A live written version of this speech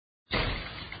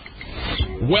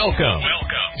Welcome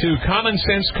to Common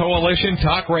Sense Coalition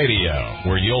Talk Radio,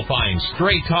 where you'll find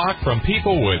straight talk from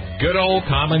people with good old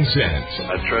common sense.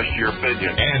 I trust your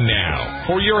opinion. And now,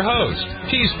 for your host,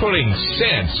 he's putting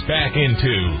sense back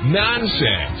into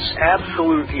nonsense.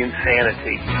 Absolute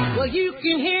insanity. Well, you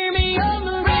can hear me on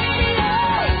the radio.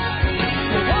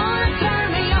 You want to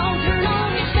turn me on, turn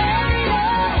on your stereo.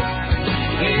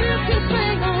 You can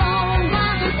sing along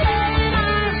while we're playing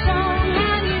our song.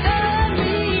 And you done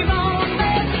me wrong,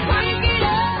 let's crank it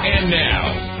up. And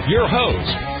now, your host,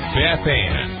 Beth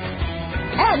Ann.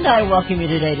 And I welcome you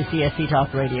today to CSC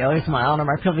Talk Radio. It's my honor,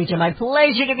 my privilege, and my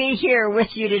pleasure to be here with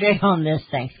you today on this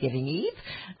Thanksgiving Eve.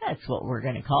 That's what we're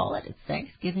going to call it. It's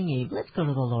Thanksgiving Eve. Let's go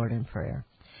to the Lord in prayer.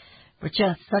 For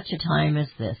just such a time as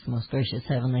this, most gracious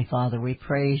Heavenly Father, we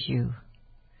praise you.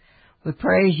 We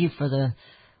praise you for the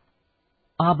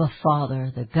Abba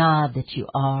Father, the God that you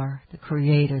are, the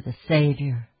Creator, the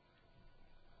Savior.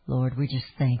 Lord, we just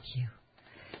thank you.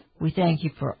 We thank you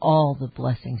for all the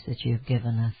blessings that you have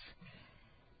given us.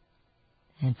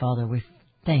 And Father, we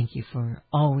thank you for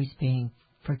always being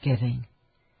forgiving,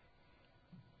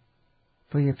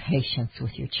 for your patience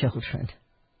with your children.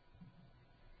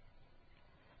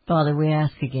 Father, we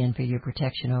ask again for your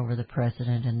protection over the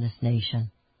President and this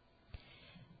nation.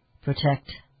 Protect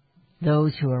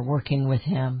those who are working with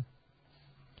him.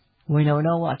 We don't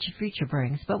know what your future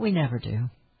brings, but we never do.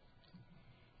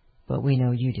 But we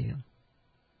know you do.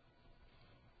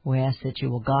 We ask that you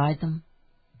will guide them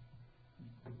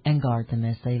and guard them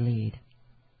as they lead.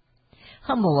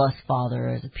 Humble us, Father,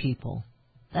 as a people.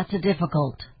 That's a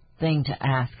difficult thing to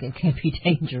ask and can be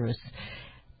dangerous,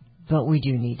 but we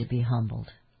do need to be humbled.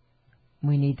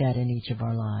 We need that in each of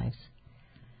our lives.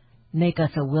 Make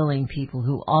us a willing people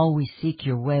who always seek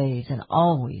your ways and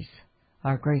always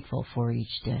are grateful for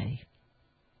each day.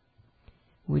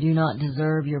 We do not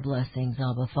deserve your blessings,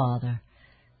 Abba Father,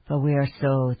 but we are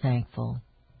so thankful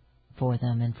for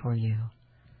them and for you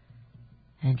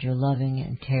and your loving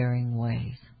and caring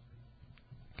ways.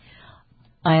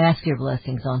 I ask your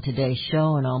blessings on today's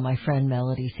show and on my friend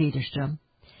Melody Cedarstrom.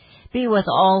 Be with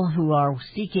all who are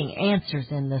seeking answers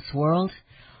in this world,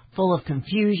 full of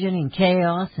confusion and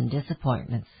chaos and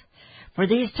disappointments. For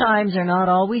these times are not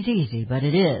always easy, but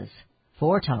it is,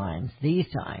 for such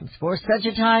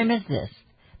a time as this,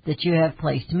 that you have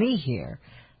placed me here,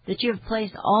 that you have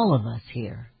placed all of us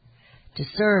here, to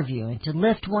serve you and to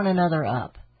lift one another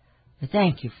up. We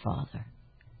thank you, Father.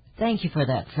 Thank you for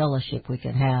that fellowship we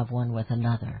can have one with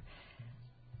another.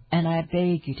 And I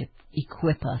beg you to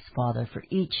equip us, Father, for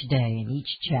each day and each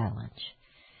challenge.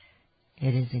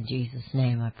 It is in Jesus'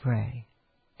 name I pray.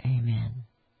 Amen.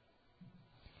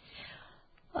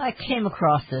 I came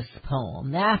across this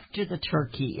poem, After the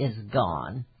Turkey is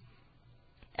Gone,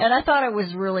 and I thought it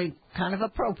was really kind of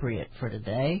appropriate for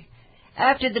today.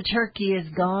 After the turkey is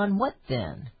gone, what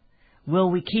then?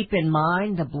 Will we keep in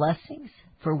mind the blessings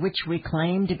for which we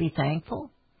claim to be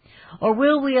thankful? Or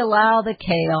will we allow the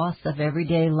chaos of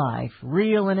everyday life,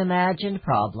 real and imagined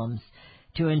problems,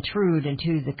 to intrude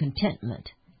into the contentment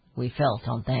we felt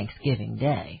on Thanksgiving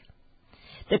Day?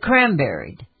 The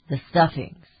cranberried, the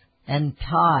stuffings, and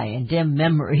pie and dim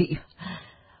memory.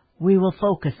 We will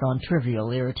focus on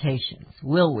trivial irritations.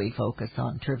 Will we focus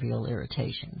on trivial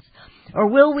irritations? Or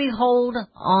will we hold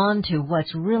on to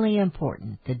what's really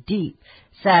important, the deep,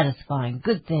 satisfying,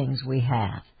 good things we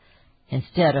have,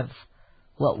 instead of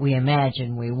what we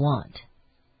imagine we want,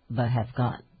 but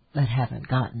haven't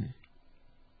gotten?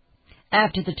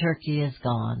 After the turkey is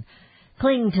gone,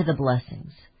 cling to the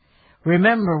blessings.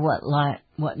 Remember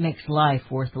what makes life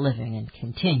worth living, and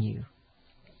continue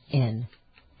in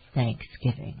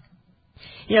thanksgiving.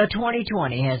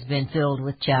 2020 has been filled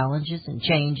with challenges and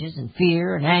changes and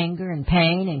fear and anger and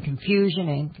pain and confusion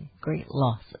and great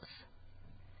losses.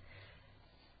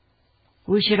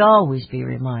 We should always be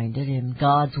reminded in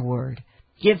God's Word,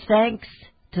 give thanks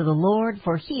to the Lord,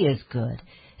 for He is good.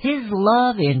 His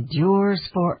love endures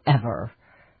forever.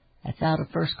 That's out of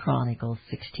 1 Chronicles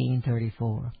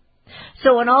 16:34.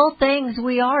 So in all things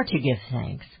we are to give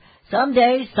thanks. Some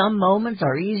days, some moments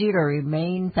are easier to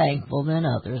remain thankful than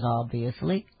others,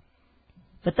 obviously.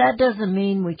 But that doesn't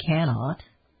mean we cannot.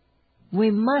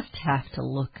 We must have to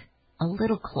look a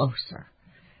little closer.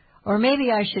 Or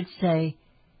maybe I should say,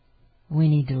 we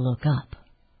need to look up.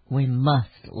 We must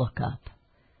look up.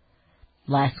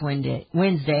 Last Wednesday,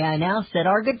 I announced that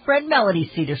our good friend Melody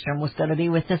Cedarstrom was going to be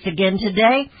with us again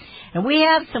today. And we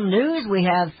have some news, we'll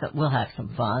have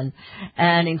some fun,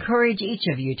 and encourage each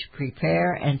of you to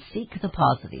prepare and seek the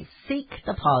positives. Seek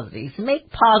the positives.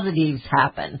 Make positives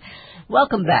happen.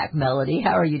 Welcome back, Melody.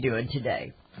 How are you doing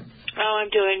today? Oh, I'm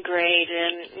doing great,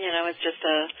 and, it's just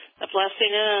a a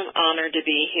blessing and an honor to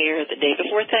be here the day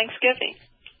before Thanksgiving.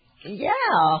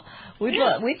 Yeah, we've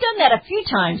done that a few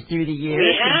times through the years.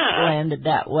 We have. It's landed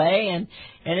that way, and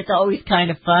it's always kind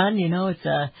of fun. You know, it's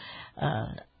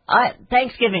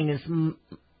Thanksgiving is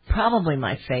probably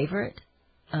my favorite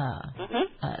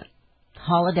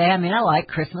holiday. I mean, I like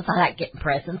Christmas. I like getting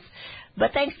presents,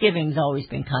 but Thanksgiving's always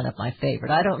been kind of my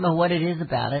favorite. I don't know what it is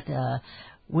about it.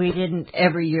 We didn't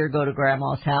every year go to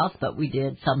Grandma's house, but we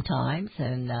did sometimes,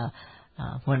 and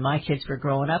when my kids were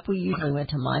growing up, we usually went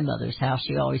to my mother's house.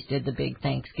 She always did the big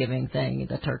Thanksgiving thing,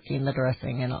 the turkey and the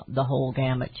dressing and the whole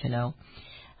gamut, you know.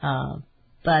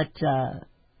 But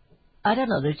I don't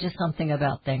know. There's just something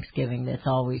about Thanksgiving that's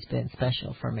always been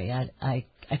special for me. I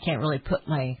can't really put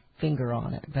my finger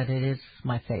on it, but it is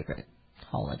my favorite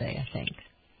holiday, I think.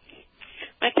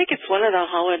 I think it's one of the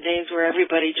holidays where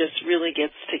everybody just really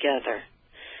gets together.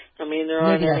 I mean, there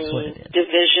aren't any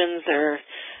divisions or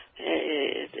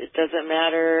it doesn't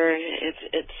matter.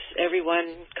 It's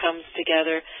everyone comes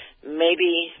together.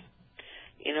 Maybe,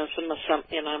 you know, some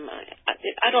you know,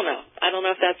 I don't know. I don't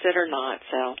know if that's it or not.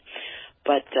 So,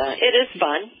 but it is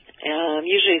fun.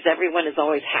 Usually everyone is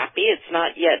always happy. It's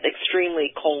not yet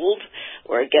extremely cold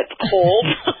where it gets cold.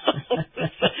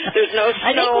 There's no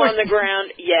snow on the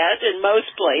ground yet in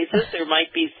most places. There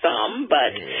might be some,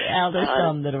 but there's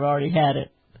some that have already had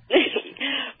it.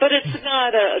 But it's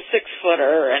not a 6-footer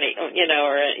or any,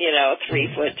 or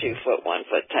 3 foot, 2 foot, 1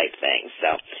 foot type thing.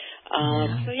 So,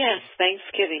 so yes,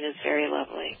 Thanksgiving is very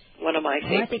lovely. One of my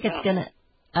favorites.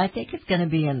 I think it's gonna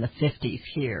be in the 50s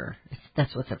here.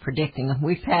 That's what they're predicting.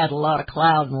 We've had a lot of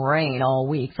cloud and rain all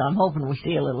week, so I'm hoping we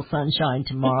see a little sunshine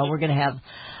tomorrow. We're gonna have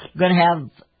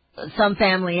some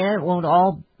family in.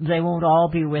 They won't all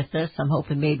be with us. I'm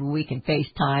hoping maybe we can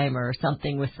FaceTime or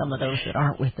something with some of those that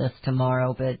aren't with us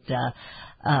tomorrow. But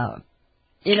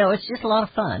it's just a lot of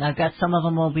fun. I've got some of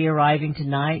them will be arriving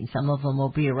tonight, and some of them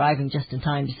will be arriving just in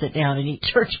time to sit down and eat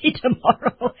turkey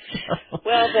tomorrow.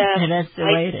 And that's the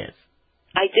way it is.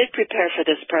 I did prepare for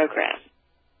this program,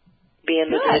 being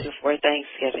the day before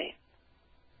Thanksgiving.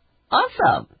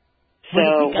 Awesome.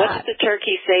 So what did the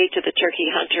turkey say to the turkey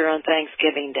hunter on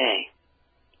Thanksgiving Day?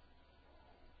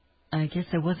 I guess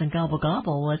it wasn't gobble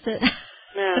gobble, was it?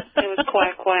 No, it was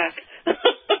quack quack.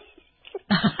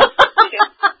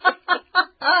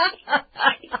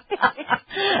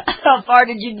 How far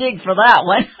did you dig for that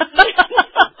one?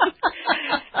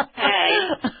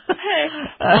 Hey,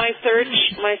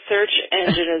 my search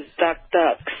engine is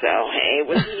DuckDuck, so hey, it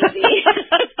was easy.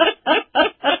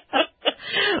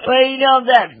 Well,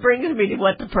 that brings me to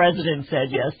what the president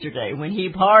said yesterday when he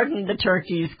pardoned the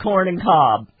turkey's corn and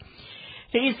cob.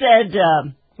 He said,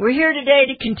 we're here today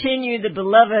to continue the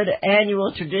beloved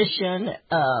annual tradition,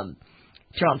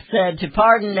 Trump said, to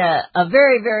pardon a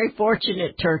very, very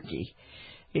fortunate turkey.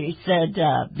 He said,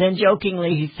 then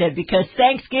jokingly, he said, because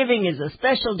Thanksgiving is a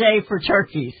special day for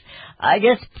turkeys. I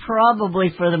guess probably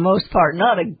for the most part,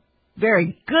 not a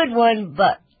very good one,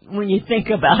 but when you think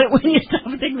about it, when you stop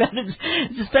and think about it,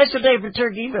 it's a special day for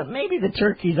turkey, but maybe the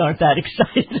turkeys aren't that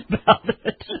excited about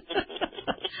it.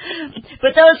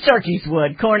 But those turkeys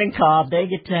would, corn and cob, they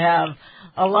get to have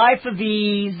a life of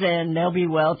ease, and they'll be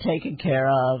well taken care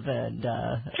of. And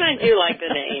I do like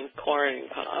the name, corn and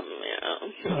cob,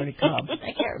 Corn and cob.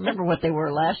 I can't remember what they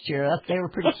were last year. They were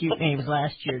pretty cute names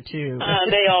last year, too.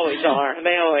 They always are.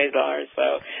 They always are.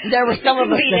 So there were some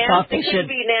of us that thought they should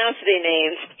be nasty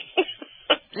names.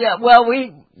 Yeah, well,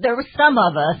 there were some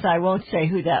of us, I won't say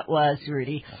who that was,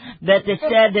 Rudy, that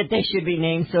said that they should be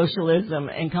named socialism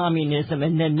and communism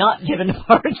and then not given a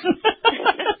pardon.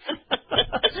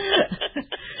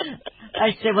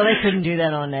 I said, well, they couldn't do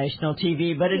that on national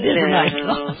TV, but it is a nice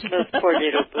thought. Those poor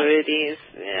little booties.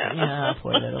 Yeah,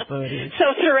 poor little booties.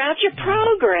 So throughout your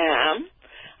program,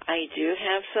 I do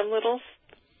have some little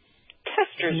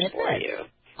testers for you.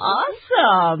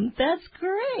 Awesome. That's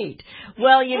great.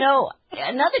 Well,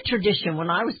 another tradition when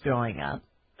I was growing up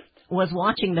was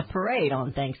watching the parade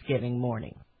on Thanksgiving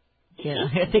morning.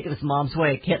 I think it was Mom's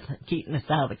way of keeping us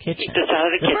out of the kitchen. Keep us out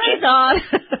of the kitchen. Parade's on.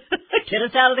 Get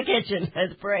us out of the kitchen as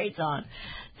the parade's on.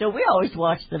 So we always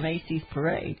watched the Macy's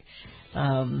parade.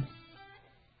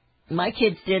 My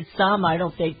kids did some. I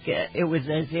don't think it was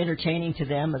as entertaining to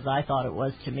them as I thought it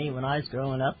was to me when I was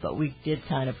growing up, but we did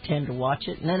kind of tend to watch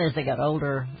it. And then as they got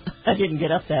older, I didn't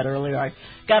get up that early. I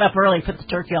got up early, put the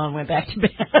turkey on, and went back to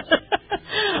bed.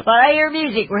 But I hear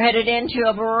music. We're headed into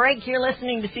a break. You're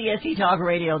listening to CSE Talk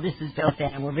Radio. This is Beth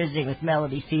Ann. We're visiting with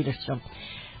Melody Cedarstrom.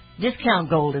 Discount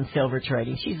Gold and Silver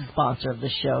Trading. She's a sponsor of the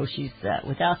show.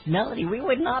 Without Melody, we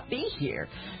would not be here.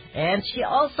 And she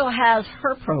also has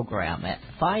her program at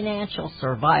Financial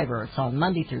Survivor. It's on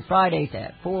Monday through Fridays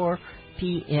at 4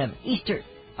 p.m. Eastern.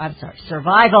 I'm sorry,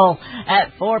 Survival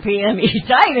at 4 p.m.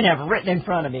 Eastern. I even have it written in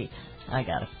front of me. I've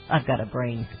got a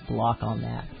brain block on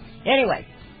that. Anyway,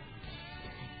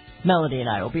 Melody and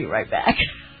I will be right back.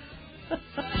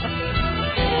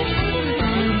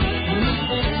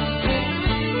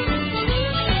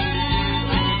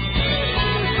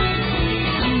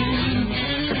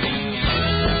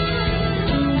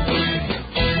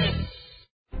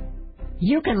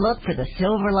 You can look for the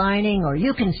silver lining, or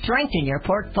you can strengthen your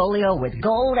portfolio with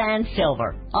gold and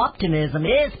silver. Optimism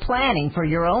is planning for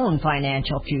your own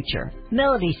financial future.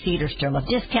 Melody Cedarstrom of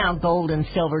Discount Gold and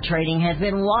Silver Trading has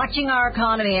been watching our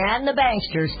economy and the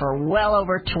banksters for well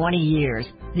over 20 years.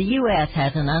 The U.S.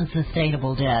 has an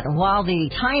unsustainable debt, and while the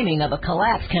timing of a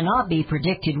collapse cannot be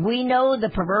predicted, we know the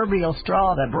proverbial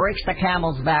straw that breaks the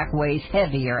camel's back weighs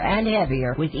heavier and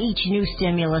heavier with each new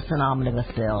stimulus and omnibus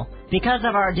bill. Because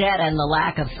of our debt and the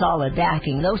lack of solid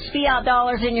backing, those fiat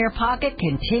dollars in your pocket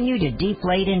continue to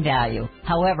deflate in value.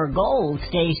 However, gold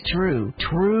stays true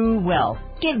wealth.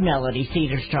 Give Melody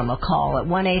Cedarstrom a call at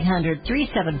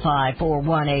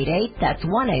 1-800-375-4188. That's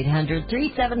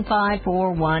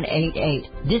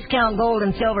 1-800-375-4188. Discount Gold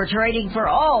and Silver Trading for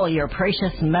all your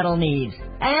precious metal needs.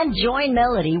 And join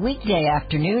Melody weekday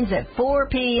afternoons at 4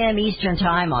 p.m. Eastern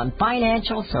Time on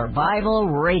Financial Survival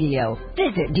Radio.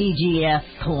 Visit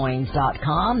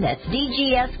DGScoins.com. That's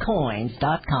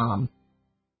DGScoins.com.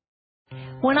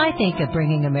 When I think of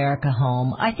bringing America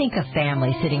home, I think of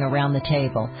family sitting around the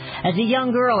table. As a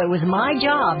young girl, it was my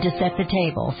job to set the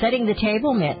table. Setting the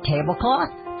table meant tablecloth,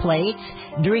 plates,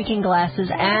 drinking glasses,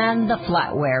 and the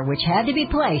flatware, which had to be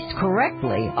placed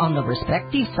correctly on the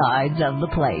respective sides of the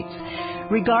plates.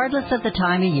 Regardless of the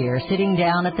time of year, sitting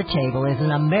down at the table is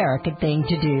an American thing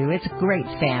to do. It's great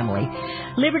family.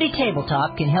 Liberty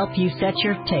Tabletop can help you set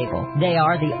your table. They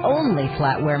are the only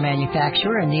flatware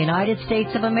manufacturer in the United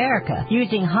States of America,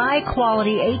 using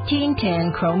high-quality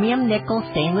 1810 chromium nickel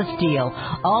stainless steel,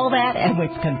 all that and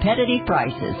with competitive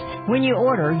prices. When you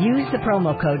order, use the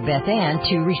promo code BethAnn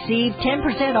to receive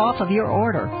 10% off of your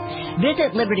order.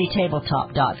 Visit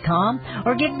LibertyTabletop.com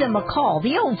or give them a call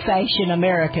the old-fashioned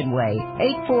American way.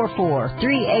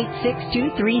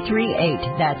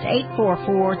 844-386-2338. That's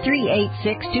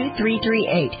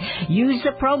 844-386-2338. Use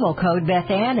the promo code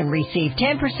BethAnn and receive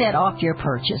 10% off your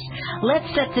purchase.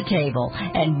 Let's set the table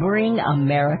and bring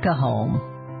America home.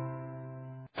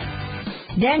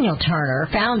 Daniel Turner,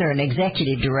 founder and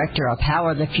executive director of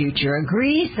Power the Future,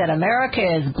 agrees that America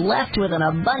is blessed with an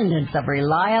abundance of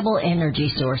reliable energy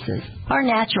sources. Our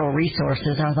natural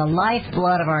resources are the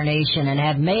lifeblood of our nation and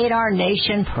have made our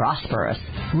nation prosperous.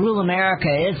 Rural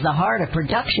America is the heart of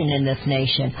production in this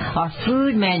nation. Our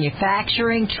food,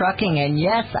 manufacturing, trucking, and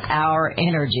yes, our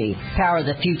energy. Power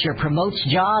the Future promotes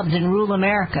jobs in rural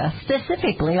America,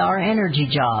 specifically our energy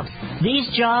jobs. These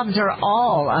jobs are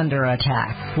all under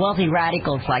attack. Wealthy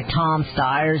radicals like Tom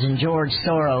Stiers and George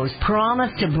Soros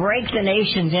promise to break the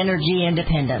nation's energy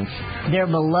independence. Their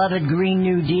beloved Green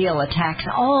New Deal attacks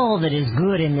all that is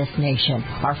good in this nation.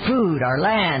 Our food, our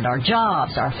land, our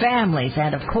jobs, our families,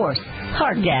 and of course,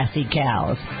 our gassy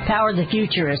cows. Power the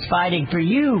Future is fighting for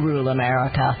you, rural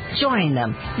America. Join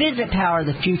them. Visit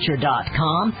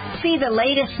PowerTheFuture.com. See the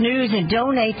latest news and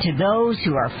donate to those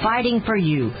who are fighting for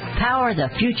you.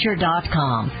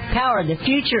 PowerTheFuture.com. Power the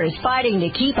Future is fighting to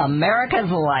keep America's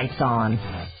lights on.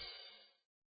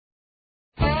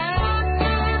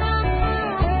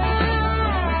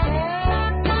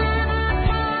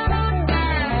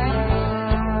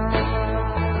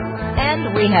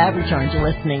 We have returned to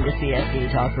listening to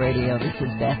CSC Talk Radio. This is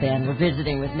Beth Ann. We're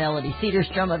visiting with Melody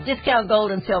Cedarstrom of Discount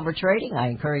Gold and Silver Trading. I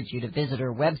encourage you to visit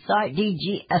her website,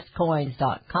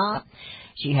 dgscoins.com.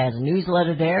 She has a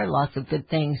newsletter there, lots of good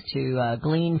things to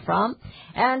glean from.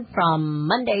 And from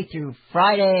Monday through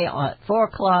Friday at 4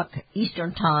 o'clock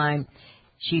Eastern Time,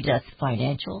 she does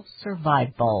Financial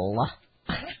Survival.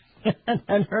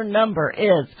 And her number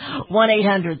is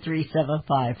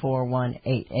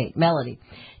 1-800-375-4188. Melody.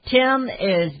 Tim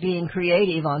is being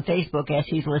creative on Facebook as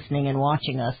he's listening and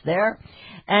watching us there.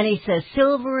 And he says,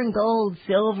 silver and gold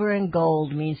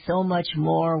means so much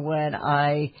more when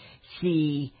I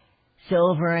see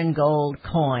silver and gold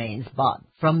coins bought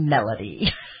from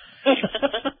Melody.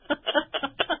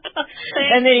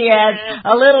 And then he adds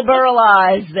a little burl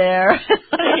eyes there.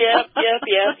 Yep.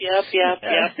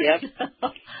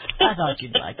 I thought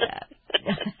you'd like that.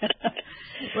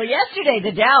 Well, yesterday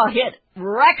the Dow hit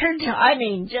record,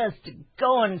 just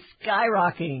going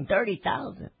skyrocketing,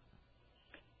 30,000.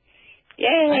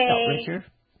 Yay! I felt richer.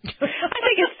 I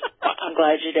think I'm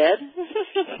glad you did.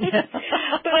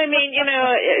 But I mean,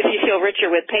 if you feel richer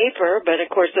with paper, but of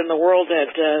course in the world that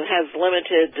has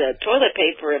limited toilet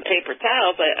paper and paper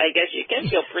towels, I guess you can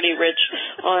feel pretty rich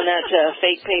on that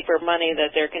fake paper money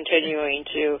that they're continuing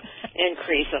to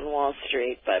increase on Wall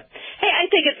Street. But hey, I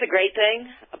think it's a great thing,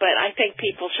 but I think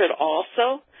people should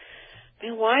also, I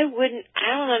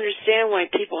don't understand why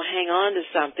people hang on to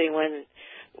something when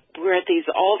we're at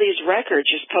all these records.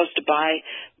 You're supposed to buy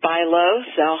low,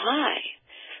 sell high.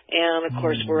 And of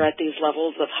course we're at these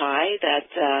levels of high that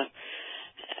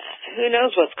who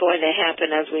knows what's going to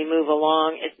happen as we move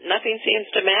along. Nothing seems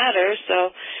to matter, so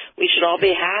we should all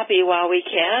be happy while we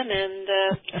can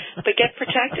but get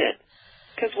protected.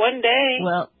 Because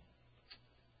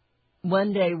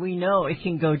one day we know it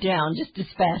can go down just as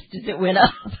fast as it went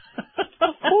up.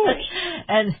 Of course.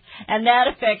 and that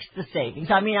affects the savings.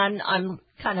 I mean, I'm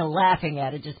kind of laughing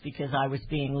at it just because I was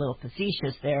being a little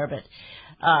facetious there, but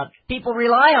people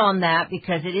rely on that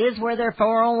because it is where their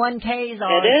 401ks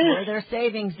are, it's where their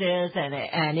savings is,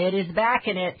 and it is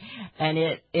backing it, and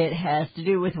it has to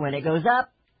do with when it goes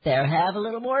up, they have a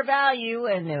little more value,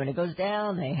 and then when it goes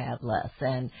down, they have less.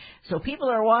 And so people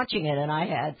are watching it, and I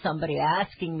had somebody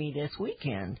asking me this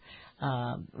weekend.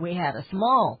 We had a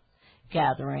small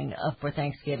gathering for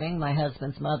Thanksgiving. My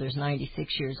husband's mother's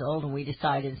 96 years old, and we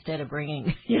decided instead of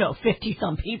bringing,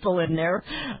 50-some people in there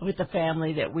with the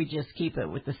family that we just keep it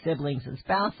with the siblings and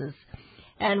spouses.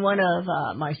 And one of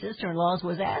my sister-in-laws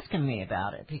was asking me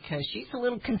about it because she's a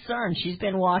little concerned. She's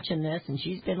been watching this and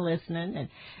she's been listening,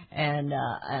 and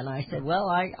I said, well,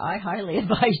 I highly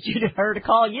advised her to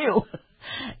call you,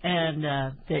 and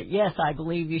that yes, I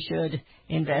believe you should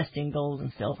invest in gold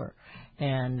and silver,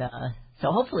 and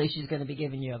so hopefully she's going to be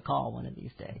giving you a call one of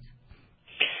these days.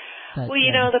 But,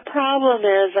 well, the problem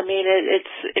is, I mean,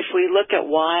 it's if we look at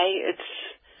why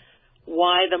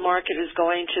the market is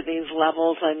going to these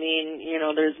levels, I mean,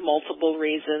 there's multiple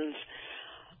reasons.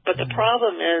 But the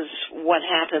problem is what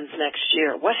happens next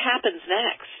year. What happens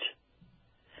next?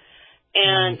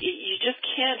 And you just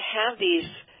can't have these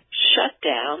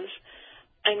shutdowns.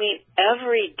 I mean,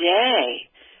 every day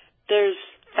there's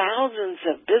thousands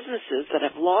of businesses that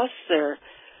have lost their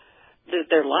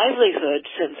livelihood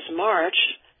since March.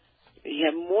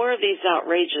 You have more of these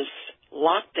outrageous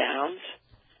lockdowns.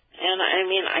 And, I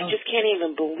mean, I just can't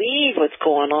even believe what's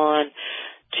going on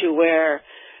to where,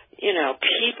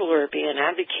 people are being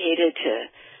advocated to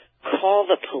call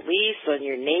the police on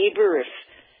your neighbor if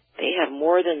they have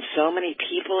more than so many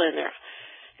people in there.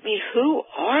 I mean, who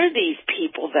are these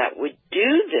people that would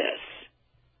do this?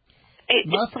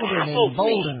 Muscled and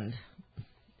emboldened.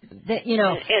 And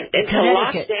to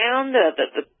lock down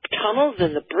the tunnels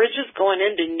and the bridges going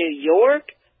into New York?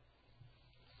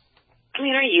 I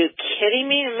mean, are you kidding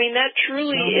me? I mean, that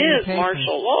truly is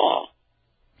martial law.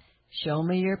 Show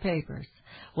me your papers.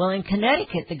 Well, in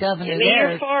Connecticut, the governor Give me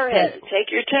your forehead.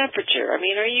 Take your temperature. I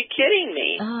mean, are you kidding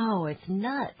me? Oh, it's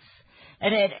nuts.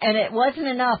 And it wasn't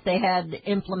enough. They had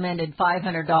implemented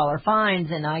 $500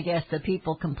 fines, and I guess the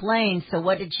people complained. So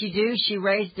what did she do? She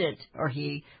raised it, or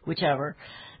he, whichever,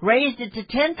 raised it to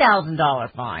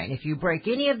 $10,000 fine if you break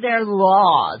any of their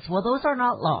laws. Well, those are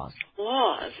not laws.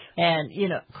 Laws. And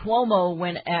Cuomo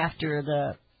went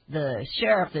after the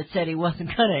sheriff that said he wasn't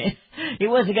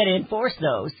gonna enforce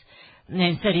those,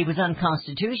 and said he was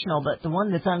unconstitutional. But the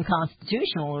one that's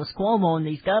unconstitutional is Cuomo and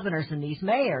these governors and these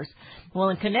mayors. Well,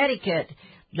 in Connecticut,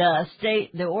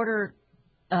 the order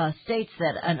states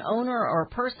that an owner or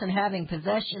person having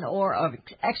possession or of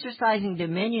exercising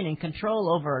dominion and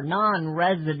control over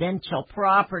non-residential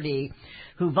property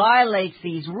who violates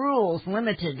these rules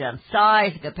limited in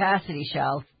size and capacity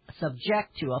shall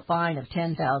subject to a fine of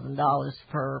 $10,000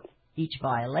 for each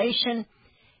violation.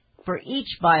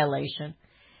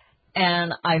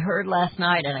 And I heard last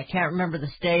night, and I can't remember the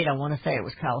state, I want to say it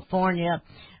was California,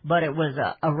 but it was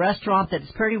a restaurant that's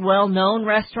a pretty well-known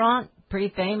restaurant, pretty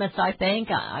famous, I think.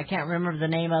 I can't remember the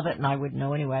name of it, and I wouldn't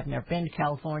know anyway. I've never been to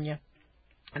California.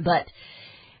 But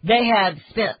they had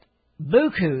spent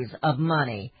bukus of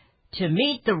money to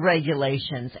meet the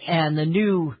regulations and the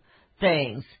new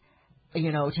things,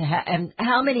 and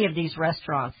how many of these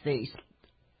restaurants, these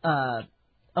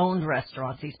owned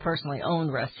restaurants, these personally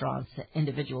owned restaurants,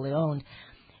 individually owned,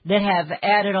 that have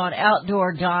added on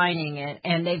outdoor dining,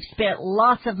 and they've spent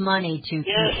lots of money to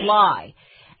comply.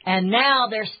 And now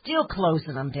they're still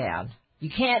closing them down. You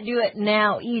can't do it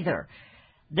now either.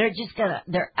 They're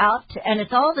out to, and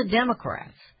it's all the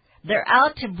Democrats. They're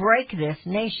out to break this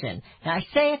nation. And I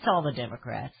say it's all the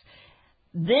Democrats.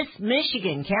 This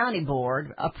Michigan County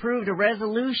Board approved a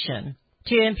resolution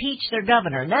to impeach their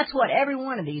governor. And that's what every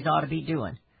one of these ought to be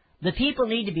doing. The people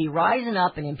need to be rising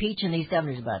up and impeaching these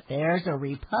governors. But there's a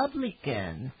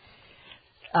Republican,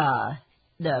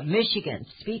 the Michigan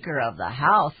Speaker of the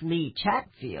House, Lee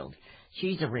Chatfield.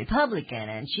 She's a Republican,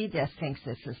 and she just thinks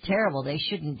this is terrible. They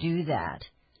shouldn't do that.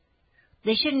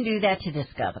 They shouldn't do that to this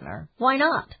governor. Why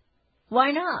not?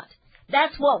 Why not?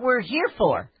 That's what we're here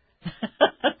for.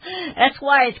 That's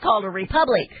why it's called a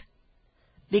republic.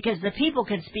 Because the people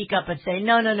can speak up and say,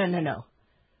 no.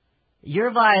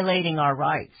 You're violating our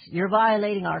rights. You're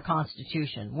violating our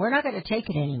Constitution. We're not going to take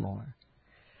it anymore.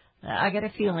 I got a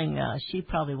feeling she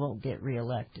probably won't get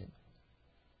reelected.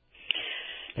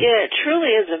 Yeah, it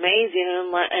truly is amazing, and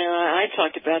I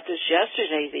talked about this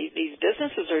yesterday. These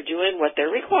businesses are doing what they're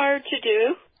required to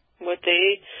do, what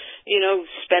they,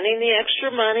 spending the extra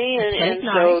money, and nice.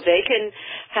 So they can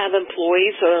have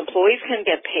employees, so employees can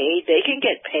get paid. They can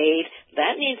get paid.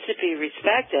 That needs to be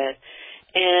respected,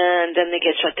 and then they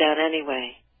get shut down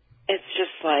anyway. It's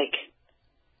just like,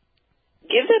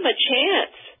 give them a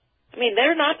chance. I mean,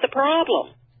 they're not the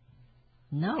problem.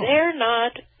 No. They're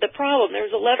not the problem. There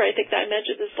was a letter, I think I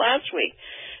mentioned this last week.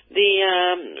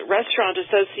 The Restaurant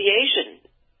Association,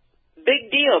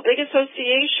 big deal, big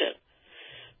association,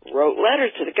 wrote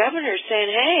letters to the governor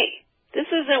saying, hey, this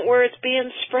isn't where it's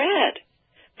being spread.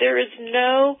 There is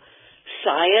no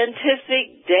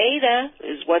scientific data,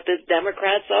 is what the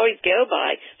Democrats always go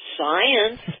by,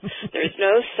 science. There's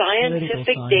no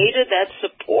scientific data that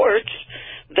supports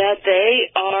that they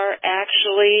are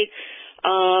actually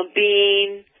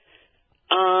being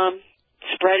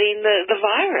spreading the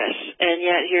virus, and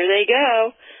yet here they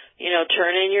go,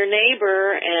 turn in your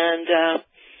neighbor, and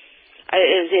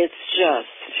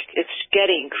it's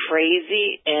getting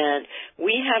crazy, and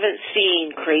we haven't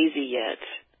seen crazy yet,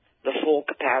 the full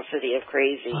capacity of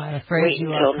crazy. I'm afraid Wait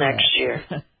until next year.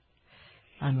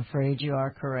 I'm afraid you are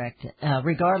correct,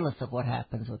 regardless of what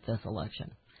happens with this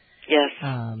election. Yes.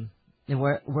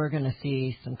 We're going to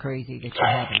see some crazy that you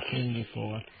haven't seen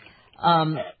before.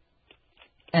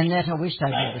 And that I wished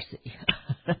I'd never see.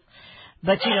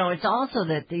 But, it's also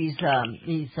that these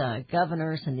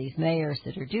governors and these mayors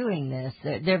that are doing this,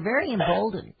 they're very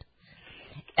emboldened.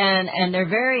 And they're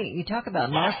very, you talk about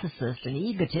narcissist and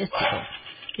egotistical.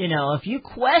 If you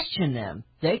question them,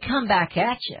 they come back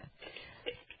at you.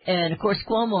 And, of course,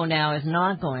 Cuomo now is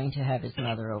not going to have his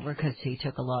mother over because he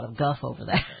took a lot of guff over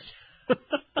that.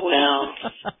 Well,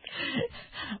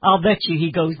 I'll bet you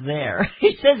he goes there.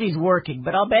 He says he's working,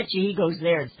 but I'll bet you he goes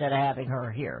there instead of having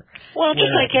her here. Well,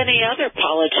 just like any other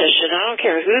politician, I don't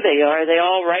care who they are, they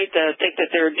all think that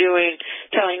they're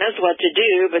telling us what to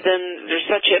do, but then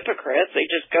they're such hypocrites. They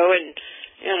just go and,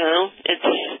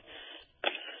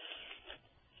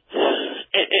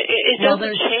 it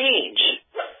doesn't change.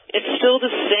 It's still the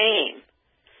same.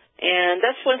 And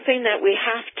that's one thing that we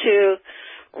have to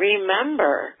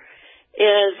remember.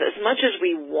 Is as much as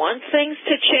we want things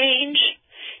to change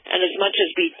and as much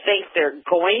as we think they're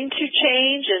going to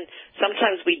change, and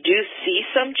sometimes we do see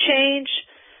some change,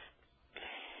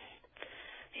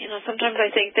 sometimes I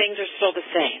think things are still the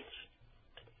same.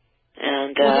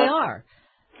 And well, they are.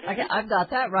 I've got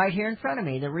that right here in front of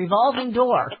me, the revolving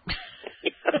door.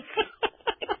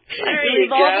 There you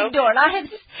revolving go. Door. And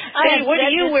hey, what do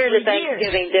you wear to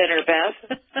Thanksgiving dinner,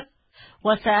 Beth?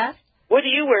 What's that? What do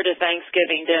you wear to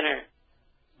Thanksgiving dinner?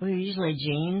 Well, usually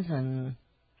jeans and...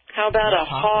 How about a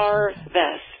har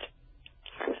vest?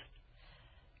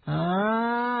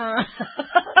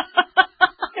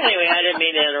 Anyway, I didn't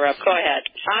mean to interrupt. Go ahead.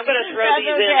 I'm going to throw these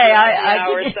in for an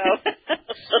hour or so.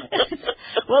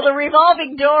 Well, the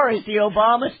revolving door is the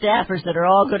Obama staffers that are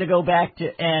all going to go back to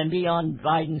and be on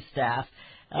Biden's staff.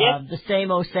 Yep. The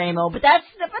same old, but that's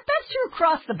true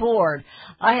across the board.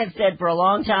 I have said for a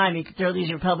long time you could throw these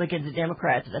Republicans and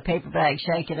Democrats in a paper bag,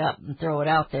 shake it up, and throw it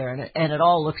out there, and it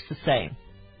all looks the same.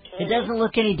 It doesn't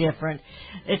look any different.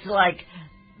 It's like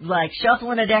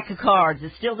shuffling a deck of cards.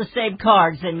 It's still the same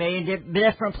cards. They may be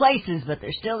different places, but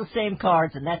they're still the same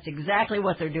cards, and that's exactly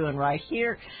what they're doing right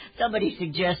here. Somebody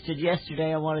suggested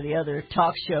yesterday on one of the other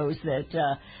talk shows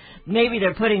that maybe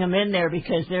they're putting them in there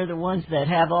because they're the ones that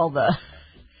have all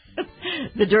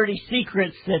the dirty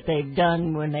secrets that they've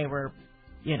done when they were,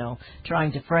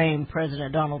 trying to frame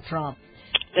President Donald Trump.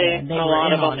 A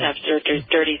lot of them have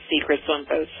dirty secrets on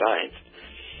both sides.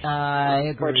 I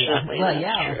agree. Well,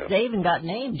 yeah, true. They even got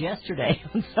named yesterday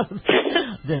on some of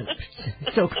the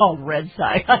so-called red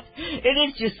side. It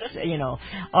is just,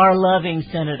 our loving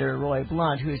Senator Roy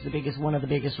Blunt, who's one of the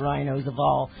biggest rhinos of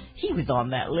all. He was on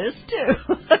that list too.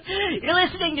 You're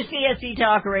listening to CSC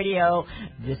Talk Radio.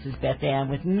 This is Beth Ann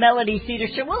with Melody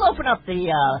Cedarstrom. We'll open up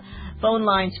the phone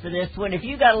lines for this one. If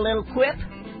you got a little quip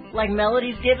like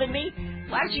Melody's given me,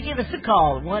 why don't you give us a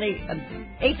call?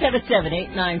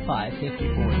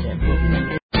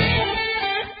 1-877-895-5410.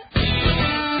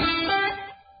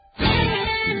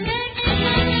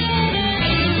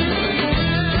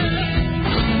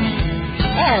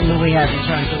 And we have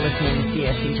returned to listening to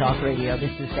CSC Talk Radio.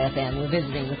 This is Beth Ann. We're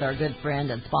visiting with our good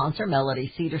friend and sponsor, Melody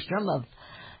Cedarstrom of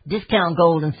Discount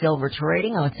Gold and Silver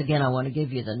Trading. Once again, I want to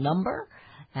give you the number,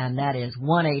 and that is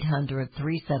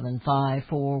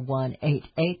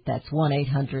 1-800-375-4188. That's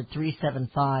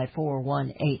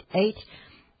 1-800-375-4188.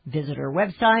 Visit our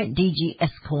website,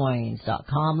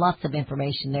 dgscoins.com. Lots of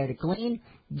information there to glean.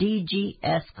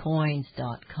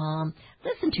 dgscoins.com.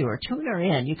 Listen to her. Tune her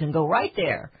in. You can go right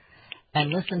there and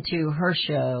listen to her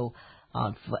show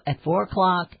at 4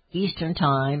 o'clock Eastern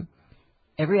Time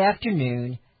every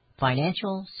afternoon,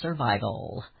 Financial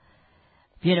Survival.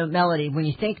 You know, Melody, when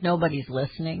you think nobody's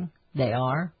listening, they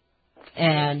are.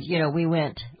 And, you know, we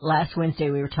went, last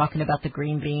Wednesday we were talking about the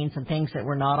green beans and things that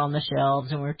were not on the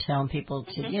shelves, and we were telling people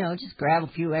to, you know, just grab a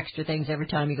few extra things every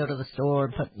time you go to the store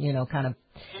and put, you know, kind of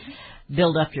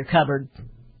build up your cupboard.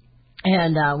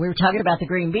 And we were talking about the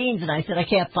green beans, and I said, I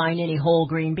can't find any whole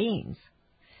green beans.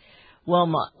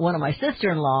 Well, one of my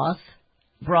sister-in-laws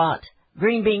brought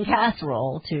green bean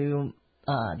casserole to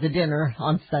the dinner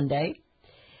on Sunday,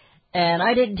 and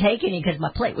I didn't take any because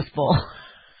my plate was full.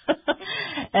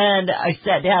 And I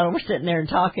sat down, and we're sitting there and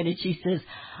talking, and she says,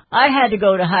 I had to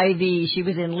go to Hy-Vee. She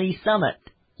was in Lee Summit.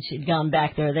 She'd gone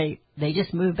back there. They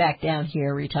just moved back down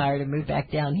here, retired and moved back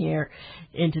down here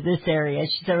into this area.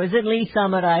 She said, I was in Lee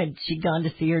Summit. She'd gone to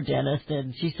see her dentist,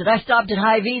 and she said, I stopped at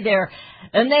Hy-Vee there,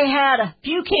 and they had a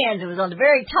few cans. It was on the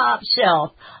very top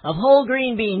shelf of whole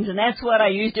green beans, and that's what I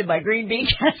used in my green bean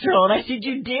casserole. And I said,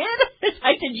 you did?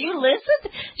 I said, you listened?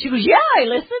 She goes, yeah, I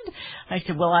listened. I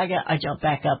said, well, I jumped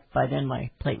back up. By then my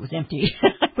plate was empty.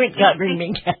 I went and got green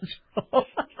bean casserole.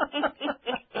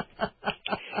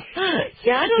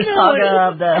 Yeah, I don't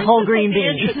know. Of the whole green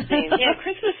beans. Interesting. Yeah,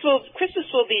 Christmas will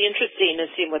be interesting to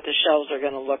see what the shelves are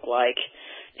going to look like,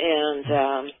 and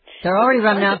they're already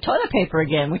running out of toilet paper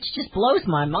again, which just blows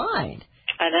my mind.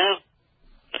 I know.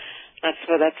 That's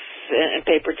and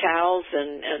paper towels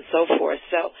and so forth.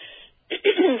 So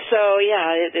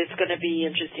yeah, it's going to be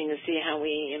interesting to see how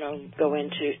we go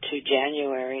into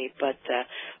January. But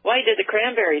why did the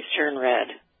cranberries turn red?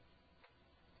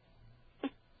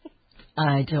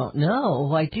 I don't know.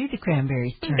 Why do the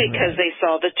cranberries turn red? Because they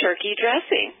saw the turkey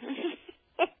dressing.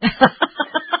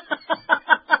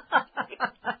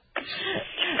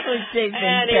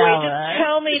 Anyway, just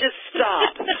tell me to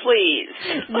stop, please.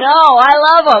 No, I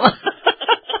love them.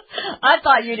 I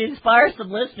thought you'd inspire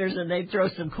some listeners and they'd throw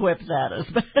some quips at us.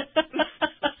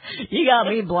 You got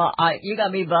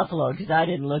me buffaloed because I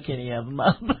didn't look any of them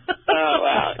up. Oh,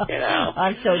 well,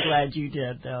 I'm so glad you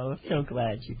did, though. So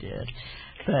glad you did.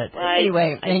 But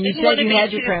anyway, and you said you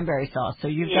had your cranberry sauce, so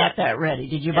you've got that ready.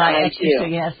 Did you buy extra so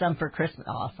you have some for Christmas?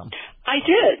 Awesome. I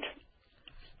did.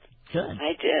 Good.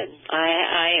 I did.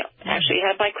 I actually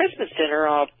had my Christmas dinner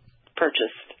all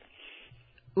purchased.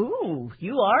 Ooh,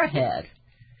 you are ahead.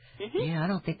 Mm-hmm. Yeah, I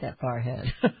don't think that far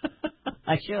ahead.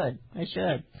 I should.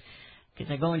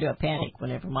 Because I go into a panic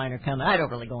whenever mine are coming. I don't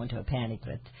really go into a panic,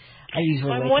 but I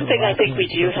usually wait. One thing I think we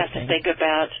do have to think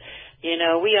about,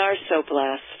 we are so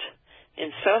blessed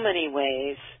in so many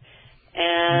ways,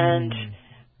 and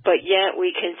but yet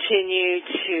we continue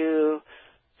to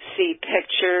see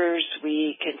pictures,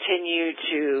 we continue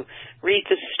to read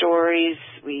the stories,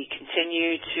 we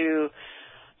continue to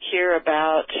hear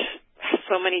about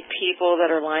so many people that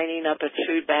are lining up at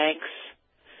food banks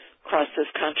across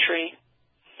this country.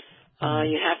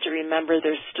 You have to remember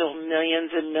there's still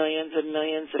millions and millions and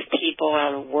millions of people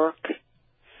out of work.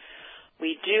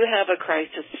 We do have a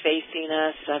crisis facing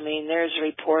us. I mean, there's a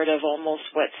report of almost,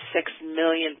 6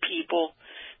 million people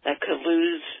that could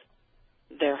lose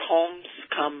their homes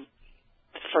come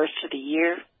the first of the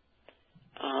year.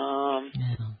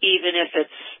 Even if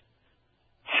it's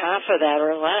half of that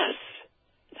or less,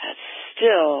 that's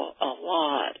still a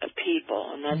lot of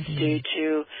people, and that's due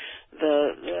to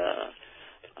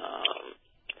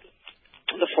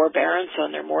the forbearance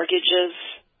on their mortgages.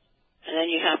 And then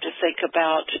you have to think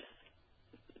about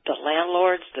the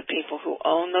landlords, the people who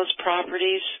own those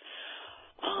properties.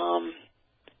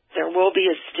 There will be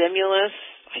a stimulus.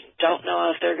 I don't know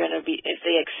if if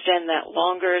they extend that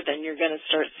longer, then you're going to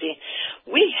start seeing.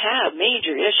 We have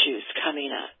major issues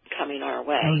coming our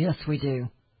way. Oh, yes, we do.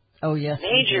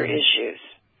 Major issues.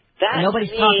 That, nobody's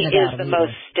to me, talking about is the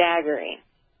most staggering.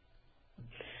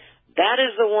 That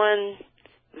is the one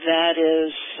that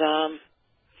is,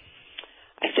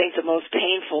 I think, the most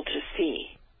painful to see,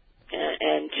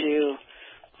 and to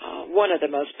one of the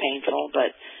most painful.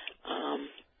 But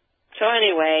so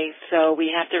anyway, so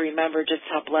we have to remember just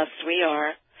how blessed we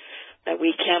are that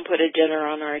we can put a dinner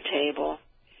on our table,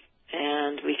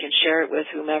 and we can share it with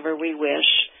whomever we wish,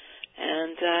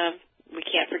 and we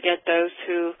can't forget those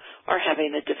who are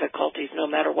having the difficulties, no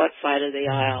matter what side of the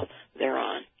aisle they're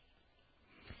on.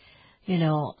 You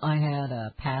know, I had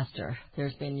a pastor.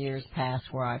 There's been years past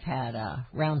where I've had a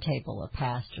round table of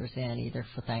pastors in, either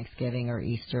for Thanksgiving or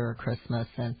Easter or Christmas,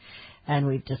 and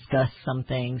we've discussed some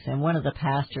things. And one of the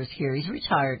pastors here, he's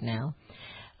retired now,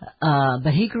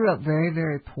 but he grew up very,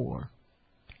 very poor.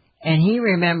 And he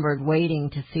remembered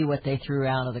waiting to see what they threw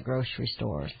out of the grocery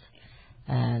stores.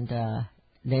 And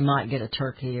they might get a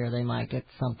turkey or they might get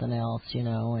something else, you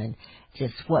know, and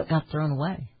just what got thrown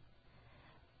away.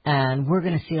 And we're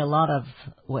going to see a lot of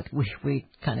what we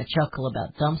kind of chuckle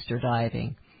about dumpster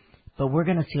diving, but we're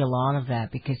going to see a lot of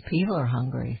that because people are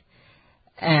hungry.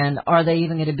 And are they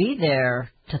even going to be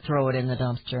there to throw it in the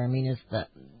dumpster? I mean,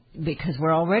 because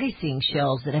we're already seeing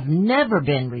shelves that have never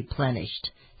been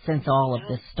replenished since all of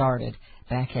this started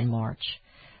back in March.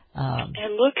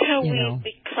 And look how we've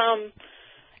become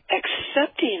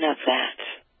accepting of that.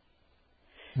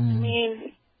 I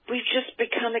mean, we've just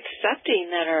become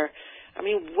accepting that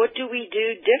what do we do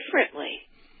differently?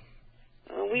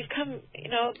 We've come,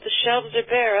 the shelves are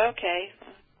bare, okay.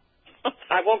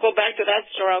 I won't go back to that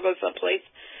store, I'll go someplace.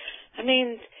 I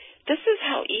mean, this is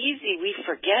how easy we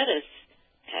forget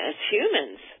as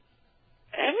humans.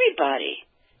 Everybody.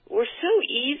 We're so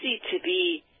easy to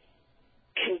be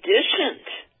conditioned.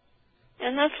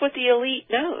 And that's what the elite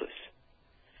knows.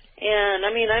 And,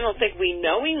 I don't think we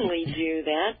knowingly do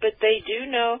that, but they do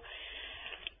know.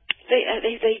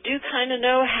 They do kind of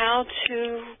know how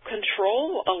to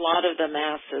control a lot of the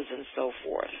masses and so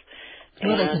forth.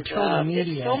 Well, they control the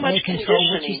media. So much they control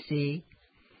what you see.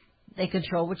 They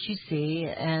control what you see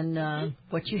and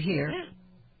what you hear.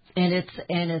 Yeah.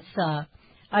 And it's.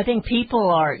 I think people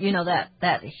are.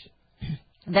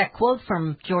 That quote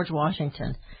from George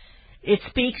Washington. It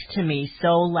speaks to me so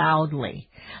loudly.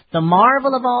 The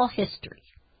marvel of all history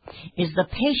is the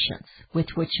patience with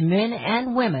which men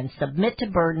and women submit to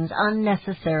burdens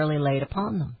unnecessarily laid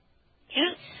upon them.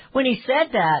 Yeah. When he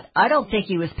said that, I don't think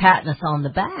he was patting us on the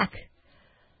back.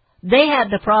 They had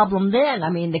the problem then.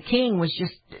 The king was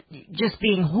just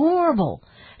being horrible.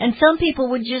 And some people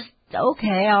would just,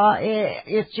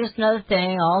 it's just another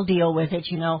thing, I'll deal with it,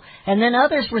 And then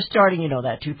others were starting,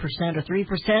 that 2% or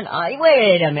 3%.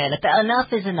 Wait a minute,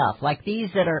 enough is enough. Like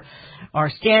these that are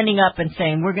standing up and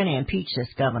saying, we're going to impeach this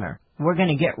governor. We're going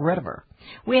to get rid of her.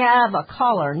 We have a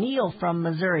caller, Neil from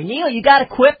Missouri. Neil, you got a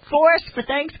quip for us for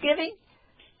Thanksgiving?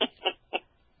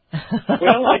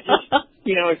 Well,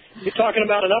 you're talking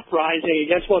about an uprising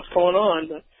against what's going on,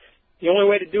 but the only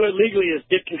way to do it legally is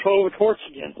get control of the courts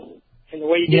again. And the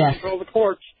way you get control of the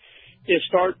courts is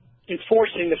start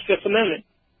enforcing the Fifth Amendment,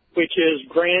 which is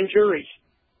grand juries.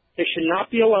 They should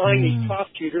not be allowing these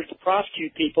prosecutors to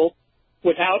prosecute people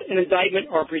without an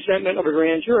indictment or presentment of a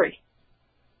grand jury.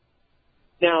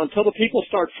 Now, until the people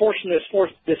start forcing this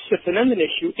Fifth Amendment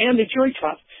issue and the jury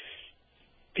trials,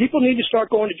 people need to start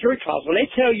going to jury trials. When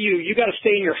they tell you got to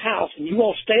stay in your house and you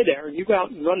won't stay there and you go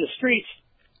out and run the streets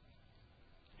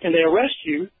and they arrest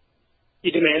you,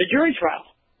 you demand a jury trial.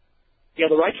 You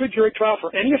have the right to a jury trial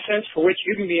for any offense for which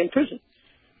you can be in prison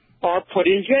or put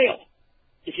in jail.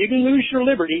 If you can lose your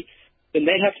liberty, then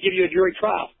they have to give you a jury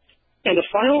trial. And the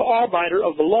final arbiter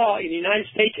of the law in the United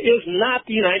States is not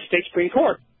the United States Supreme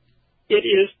Court. It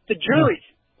is the jury.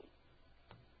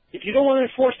 If you don't want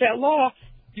to enforce that law,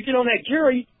 you get on that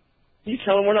jury, you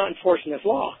tell them we're not enforcing this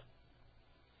law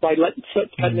by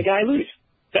cutting the guy loose,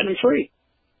 setting him free.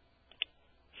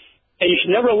 And you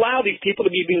should never allow these people to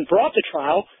be being brought to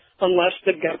trial unless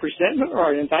they've got a presentment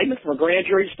or an indictment from a grand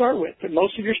jury to start with. But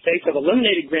most of your states have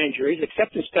eliminated grand juries,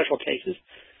 except in special cases.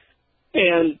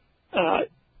 And,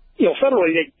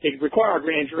 federally, they require a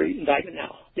grand jury indictment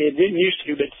now. They didn't used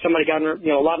to, but somebody got,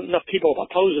 enough people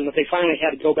opposing that they finally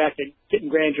had to go back to getting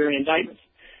grand jury indictments.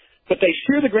 But they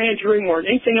fear the grand jury more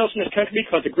than anything else in this country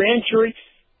because the grand jury,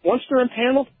 once they're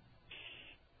impaneled,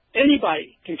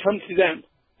 anybody can come to them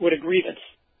with a grievance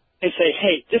and say,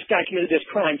 hey, this guy committed this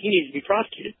crime, he needs to be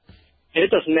prosecuted. And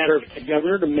it doesn't matter if it's the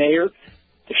governor, the mayor,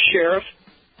 the sheriff.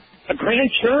 A grand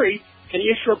jury can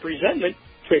issue a presentment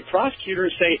to a prosecutor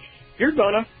and say, you're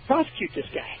going to prosecute this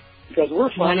guy because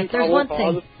we're finding probable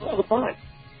cause of a crime.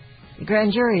 The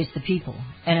grand jury is the people.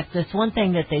 And if there's one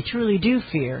thing that they truly do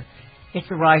fear, it's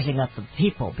the rising up of the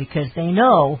people because they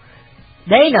know,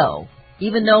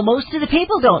 even though most of the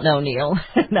people don't know, Neil,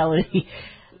 Melody,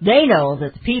 They know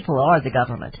that the people are the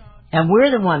government, and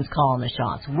we're the ones calling the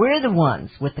shots. We're the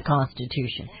ones with the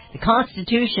Constitution. The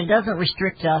Constitution doesn't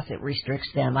restrict us, it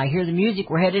restricts them. I hear the music.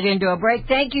 We're headed into a break.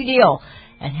 Thank you, Deal,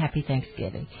 and happy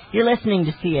Thanksgiving. You're listening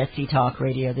to CSC Talk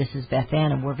Radio. This is Beth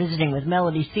Ann, and we're visiting with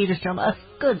Melody Cedarstrom, a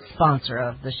good sponsor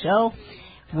of the show,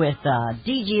 with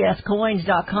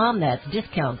DGScoins.com. That's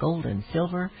Discount Gold and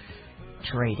Silver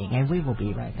Trading, and we will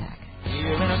be right back.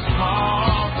 Here in a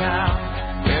small town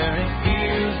where it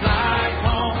feels like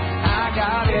home, I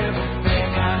got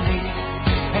everything I need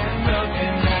and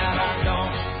nothing that I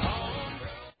don't.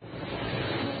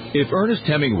 If Ernest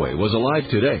Hemingway was alive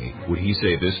today, would he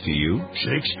say this to you?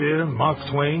 Shakespeare, Mark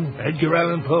Twain, Edgar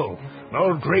Allan Poe,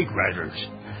 all great writers.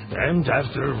 And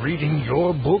after reading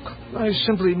your book, I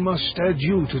simply must add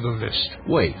you to the list.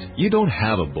 Wait, you don't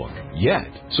have a book yet.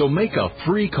 So make a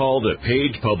free call to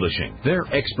Page Publishing. Their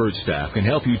expert staff can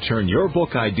help you turn your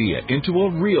book idea into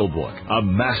a real book, a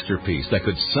masterpiece that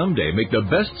could someday make the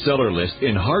bestseller list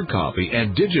in hard copy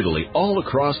and digitally all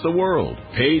across the world.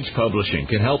 Page Publishing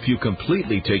can help you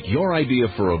completely take your idea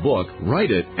for a book,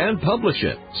 write it, and publish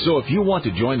it. So if you want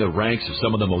to join the ranks of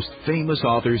some of the most famous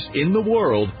authors in the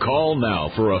world, call now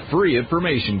for a free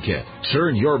information kit.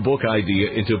 Turn your book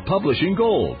idea into publishing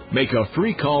gold. Make a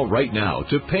free call right now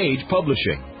to Page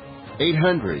Publishing.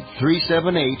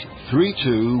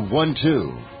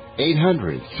 800-378-3212.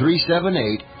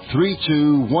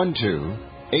 800-378-3212.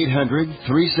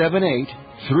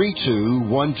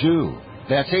 800-378-3212.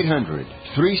 That's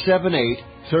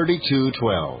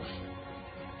 800-378-3212.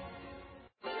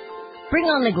 Bring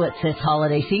on the glitz this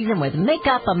holiday season with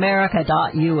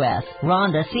MakeupAmerica.us.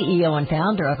 Rhonda, CEO and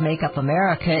founder of Makeup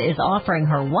America, is offering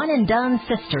her one-and-done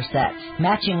sister sets,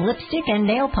 matching lipstick and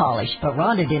nail polish. But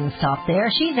Rhonda didn't stop there.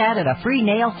 She's added a free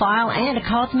nail file and a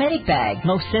cosmetic bag.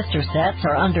 Most sister sets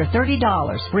are under $30.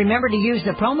 Remember to use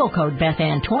the promo code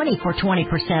BethAnn20 for 20%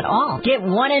 off. Get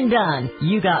one and done.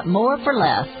 You got more for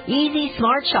less. Easy,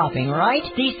 smart shopping, right?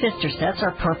 These sister sets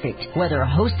are perfect. Whether a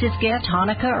hostess gift,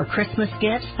 Hanukkah, or Christmas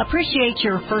gifts, appreciate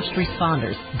your first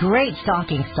responders, great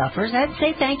stocking stuffers, and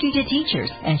say thank you to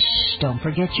teachers. And shh, don't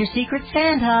forget your Secret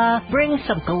Santa. Bring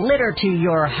some glitter to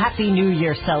your Happy New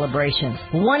Year celebrations.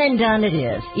 One and done it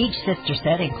is. Each sister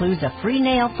set includes a free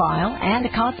nail file and a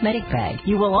cosmetic bag.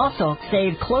 You will also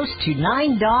save close to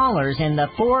 $9 in the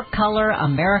 4-color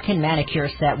American manicure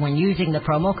set when using the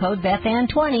promo code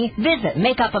BethAnn20. Visit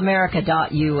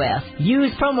MakeupAmerica.us.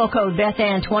 Use promo code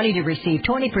BethAnn20 to receive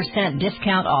 20%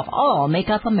 discount off all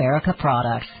Makeup America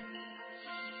products.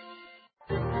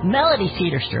 Melody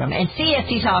Cedarstrom and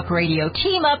CSC Talk Radio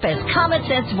team up as common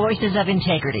sense voices of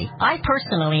integrity. I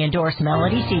personally endorse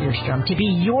Melody Cedarstrom to be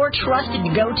your trusted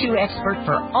go-to expert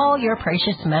for all your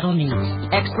precious metal needs.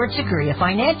 Experts agree a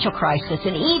financial crisis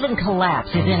and even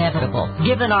collapse is inevitable.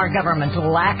 Given our government's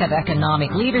lack of economic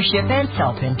leadership and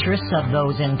self-interest of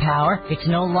those in power, it's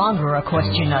no longer a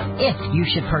question of if you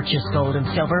should purchase gold and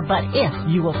silver, but if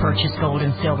you will purchase gold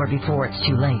and silver before it's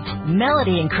too late.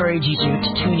 Melody encourages you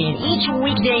to tune in each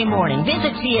weekday morning.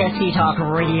 Visit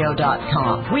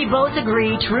CSCTalkRadio.com. We both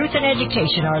agree truth and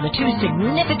education are the two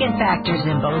significant factors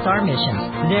in both our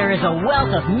missions. There is a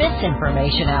wealth of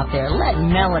misinformation out there. Let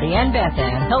Melody and Beth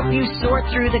Ann help you sort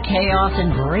through the chaos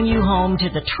and bring you home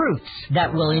to the truths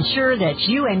that will ensure that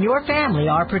you and your family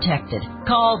are protected.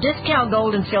 Call Discount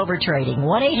Gold and Silver Trading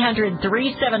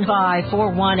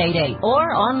 1-800-375-4188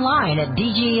 or online at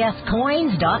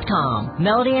DGScoins.com.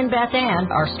 Melody and Beth Ann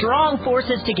are strong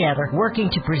forces together working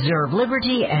to preserve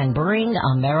liberty and bring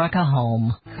America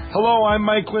home. Hello, I'm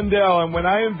Mike Lindell, and when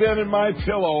I invented my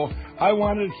pillow, I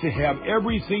wanted to have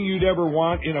everything you'd ever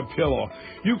want in a pillow.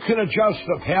 You can adjust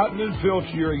the patented fill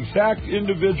to your exact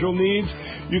individual needs.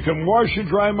 You can wash and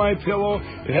dry my pillow.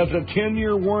 It has a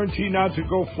 10-year warranty not to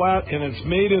go flat, and it's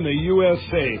made in the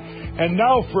USA. And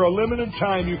now, for a limited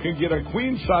time, you can get a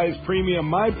queen-size premium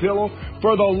My Pillow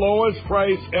for the lowest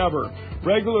price ever.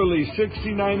 Regularly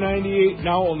 $69.98,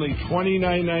 now only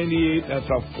 $29.98. That's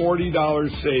a $40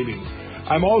 savings.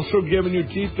 I'm also giving you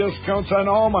deep discounts on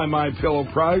all my MyPillow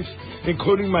products,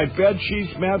 including my bed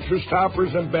sheets, mattress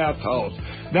toppers, and bath towels.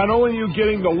 Not only are you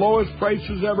getting the lowest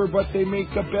prices ever, but they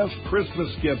make the best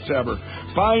Christmas gifts ever.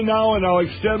 Buy now, and I'll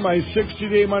extend my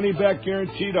 60-day money-back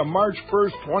guarantee to March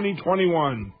 1st,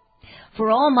 2021. For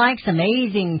all Mike's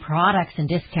amazing products and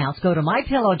discounts, go to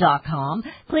MyPillow.com,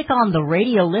 click on the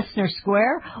radio listener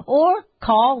square, or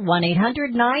call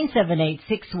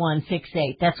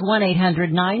 1-800-978-6168. That's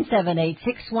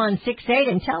 1-800-978-6168,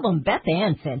 and tell them Beth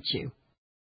Ann sent you.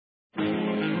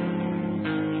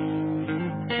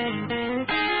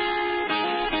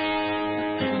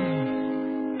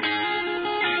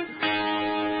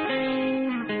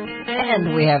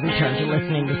 And we have returned to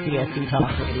listening to CSC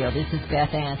Talk Radio. This is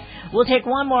Beth Ann. We'll take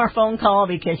one more phone call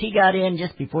because he got in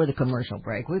just before the commercial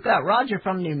break. We've got Roger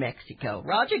from New Mexico.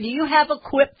 Roger, do you have a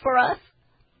quip for us?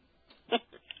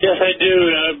 Yes, I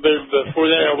do. But before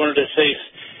that, I wanted to say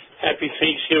Happy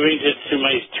Thanksgiving to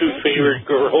my two favorite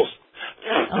girls.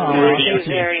 Thank you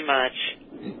very much.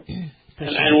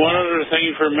 And one other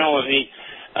thing for Melanie,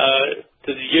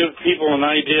 to give people an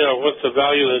idea of what the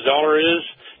value of the dollar is,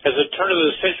 at the turn of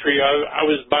the century, I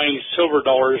was buying silver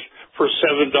dollars for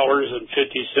 $7.50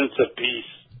 a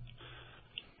piece,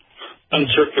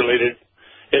 uncirculated.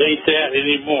 It ain't that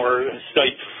anymore. It's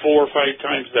like 4 or 5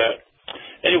 times that.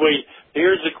 Anyway,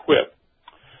 here's a quip.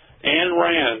 Ayn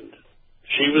Rand,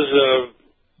 she was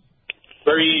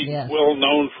very well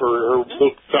known for her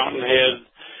book Fountainhead.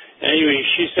 Anyway,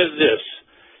 she said this.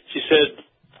 She said,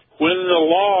 when the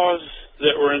laws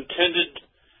that were intended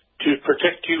to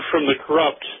protect you from the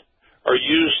corrupt are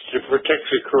used to protect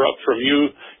the corrupt from you,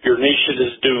 your nation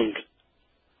is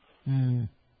doomed.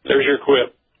 There's your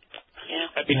quip. Yeah.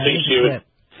 Happy Thanksgiving.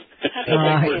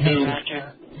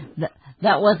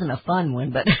 That wasn't a fun one,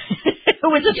 but it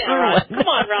was a true one. Come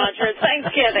on, Roger. It's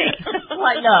Thanksgiving.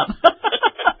 Lighten up.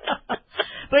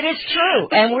 But it's true,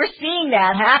 and we're seeing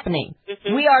that happening.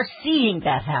 Mm-hmm. We are seeing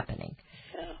that happening.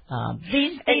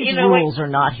 These rules are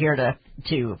not here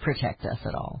to protect us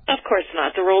at all. Of course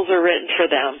not. The rules are written for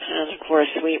them, and of course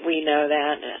we know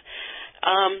that.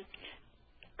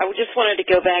 I just wanted to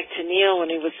go back to Neil when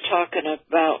he was talking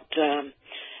about,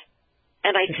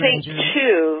 and I think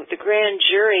too, the grand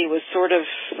jury was sort of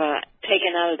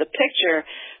taken out of the picture.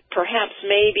 Perhaps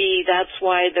maybe that's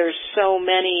why there's so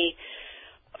many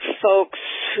folks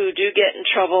who do get in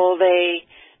trouble. They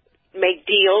make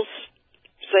deals,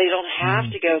 so they don't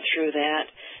have to go through that.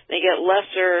 They get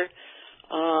lesser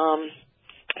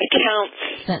accounts,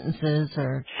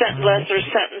 lesser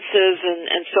sentences,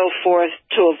 and so forth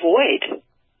to avoid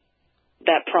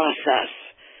that process.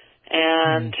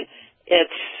 And it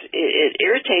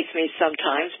irritates me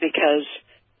sometimes because,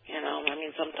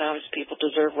 sometimes people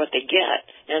deserve what they get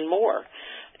and more.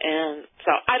 And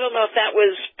so I don't know if that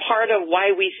was part of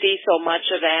why we see so much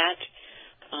of that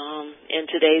in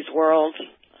today's world.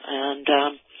 And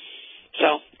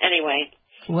so anyway.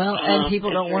 Well, and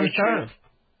people don't want to serve,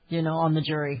 on the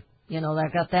jury. I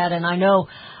got that. And I know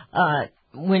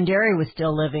when Derry was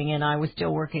still living and I was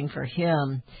still working for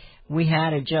him, we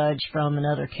had a judge from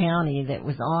another county that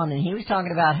was on, and he was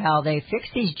talking about how they fix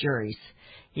these juries.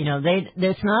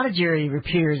 It's not a jury of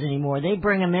peers anymore. They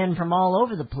bring them in from all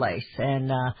over the place,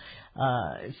 and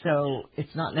so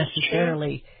it's not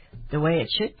necessarily the way it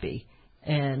should be.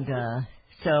 And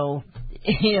so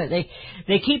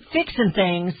they keep fixing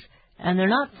things, and they're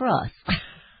not for us.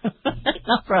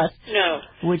 Not for us.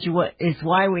 No. Which is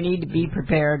why we need to be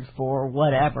prepared for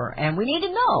whatever, and we need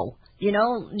to know.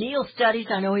 Neil studies.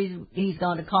 I know he's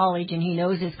gone to college and he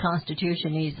knows his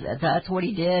Constitution. That's what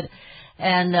he did,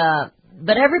 and.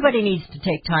 But everybody needs to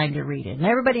take time to read it, and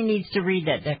everybody needs to read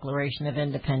that Declaration of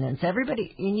Independence.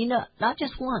 Everybody, and not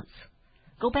just once.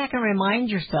 Go back and remind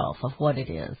yourself of what it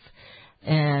is.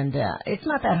 And it's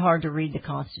not that hard to read the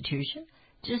Constitution.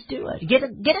 Just do it. Get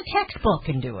a textbook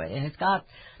and do it. And it's got,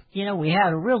 we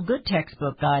had a real good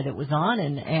textbook guy that was on,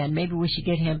 and maybe we should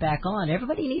get him back on.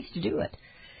 Everybody needs to do it.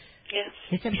 Yes,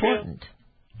 it's important.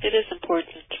 True. It is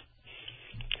important.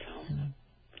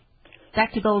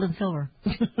 Back to gold and silver.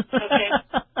 Okay.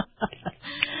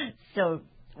 So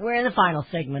we're in the final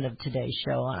segment of today's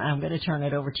show. I'm going to turn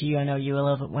it over to you. I know you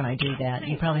love it when I do that.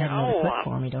 You probably have another quip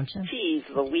for me, don't you? Geez,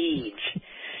 Louise.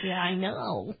 Yeah, I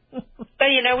know. But,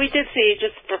 we did see,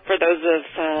 just for those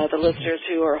of the listeners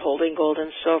who are holding gold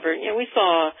and silver, we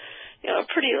saw, a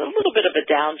little bit of a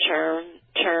downturn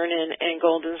in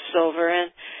gold and silver. And,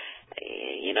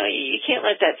 you can't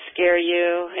let that scare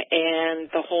you, and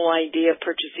the whole idea of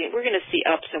purchasing, we're going to see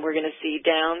ups and we're going to see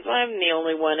downs. I'm the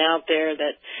only one out there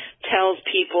that tells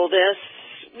people this.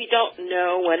 We don't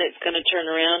know when it's going to turn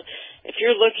around. If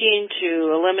you're looking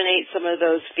to eliminate some of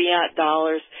those fiat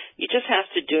dollars, you just have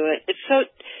to do it.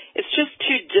 It's just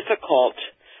too difficult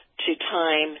to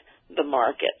time the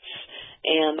markets.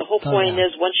 And the whole point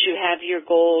is once you have your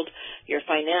gold, your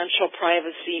financial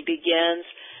privacy begins,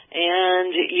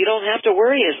 and you don't have to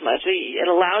worry as much. It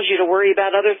allows you to worry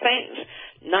about other things,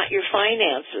 not your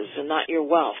finances and not your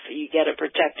wealth. You get it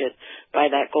protected by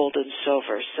that gold and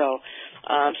silver. So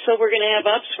we're going to have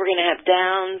ups, we're going to have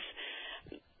downs.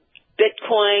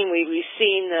 Bitcoin, we've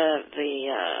seen the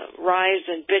rise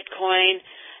in Bitcoin.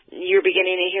 You're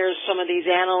beginning to hear some of these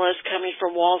analysts coming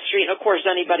from Wall Street. And of course,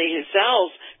 anybody who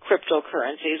sells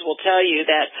cryptocurrencies will tell you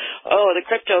that, the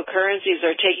cryptocurrencies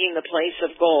are taking the place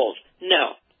of gold.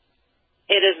 No.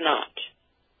 It is not.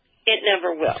 It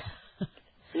never will.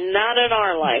 Not in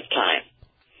our lifetime.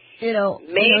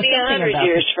 Maybe 100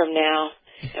 years from now,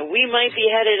 and we might be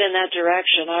headed in that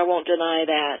direction. I won't deny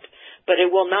that. But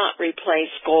it will not replace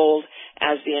gold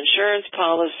as the insurance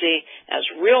policy, as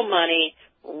real money,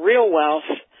 real wealth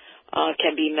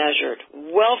can be measured.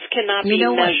 Wealth cannot be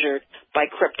measured by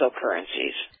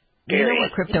cryptocurrencies. Period. You know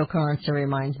what cryptocurrency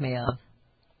reminds me of?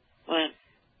 What?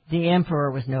 The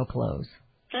emperor with no clothes.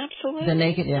 Absolutely. The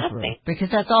naked emperor. Nothing. Because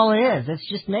that's all it is. It's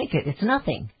just naked. It's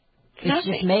nothing. It's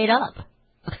just made up.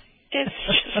 It's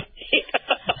just made up.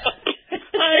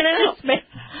 I know.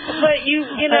 But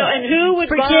you know, and who would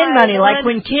pretend buy money, like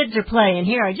when kids are playing.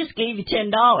 Here, I just gave you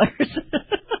 $10.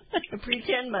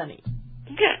 Pretend money.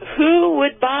 Yeah, who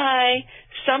would buy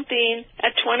something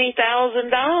at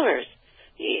 $20,000?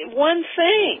 One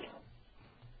thing.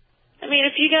 I mean,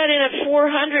 if you got in at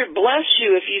 400, bless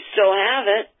you if you still have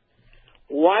it.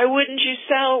 Why wouldn't you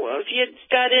sell if you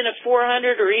got in at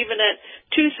 400 or even at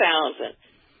 2,000?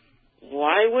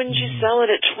 Why wouldn't you sell it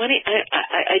at 20?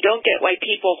 I don't get why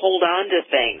people hold on to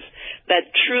things that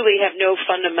truly have no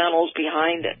fundamentals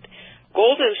behind it.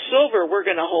 Gold and silver, we're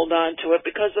going to hold on to it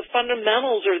because the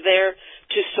fundamentals are there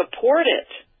to support it.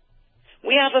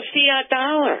 We have a fiat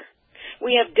dollar.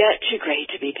 We have debt too great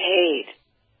to be paid.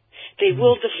 They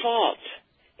will default.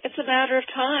 It's a matter of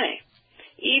time.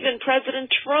 Even President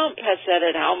Trump has said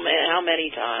it how many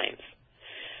times.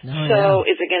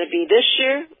 Is it going to be this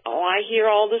year? Oh, I hear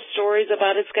all the stories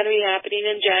about it's going to be happening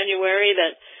in January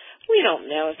that we don't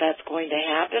know if that's going to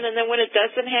happen. And then when it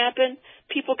doesn't happen,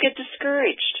 people get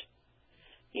discouraged.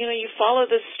 You know, you follow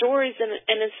the stories and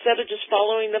instead of just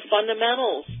following the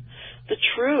fundamentals, the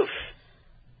truth.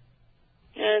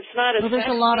 And it's not as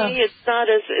sexy, it's not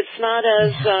as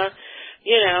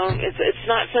it's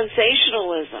not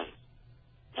sensationalism.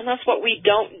 And that's what we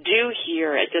don't do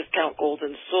here at Discount Gold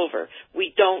and Silver.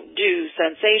 We don't do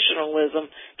sensationalism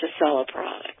to sell a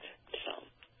product. So,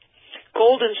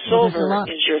 gold and silver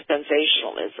is your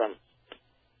sensationalism.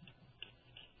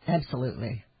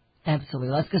 Absolutely. Absolutely.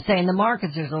 Let's go say in the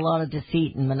markets there's a lot of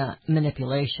deceit and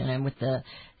manipulation, and with the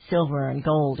silver and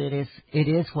gold it is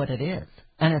what it is,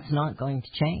 and it's not going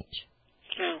to change.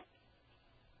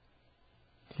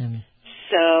 No.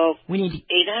 So we need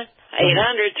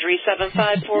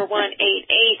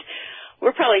 800-375-4188.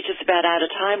 We're probably just about out of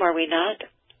time, are we not?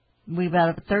 We've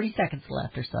about 30 seconds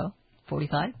left or so.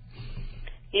 45?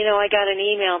 You know, I got an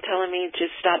email telling me to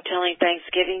stop telling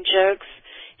Thanksgiving jokes,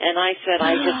 and I said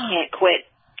I just can't quit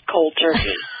cold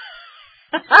turkey.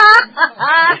 I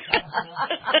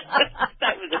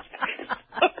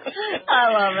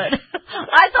love it.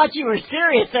 I thought you were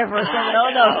serious there for a second. Oh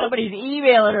no, somebody's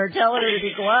emailing her, telling her to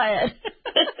be quiet.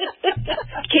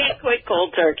 Can't quit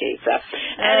cold turkey. So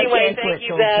anyway, thank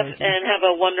you, Beth, and have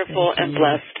a wonderful and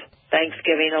blessed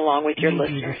Thanksgiving along with your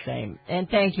listeners. You do the same. And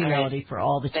thank you, Melody, for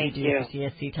all that you do for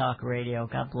CSC Talk Radio.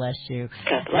 God bless you.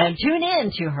 God bless. And tune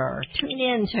in to her. Tune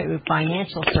in to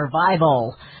Financial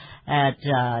Survival at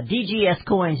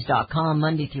dgscoins.com,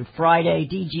 Monday through Friday,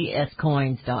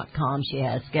 dgscoins.com. She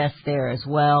has guests there as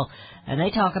well, and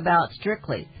they talk about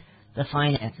strictly the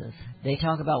finances. They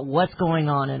talk about what's going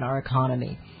on in our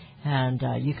economy. And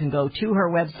you can go to her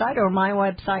website or my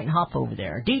website and hop over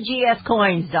there,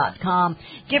 dgscoins.com.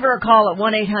 Give her a call at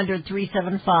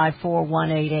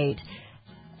 1-800-375-4188.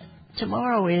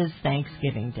 Tomorrow is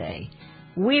Thanksgiving Day.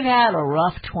 We've had a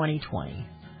rough 2020.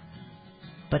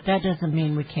 But that doesn't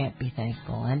mean we can't be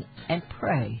thankful and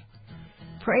pray.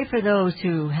 Pray for those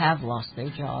who have lost their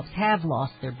jobs, have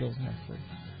lost their businesses.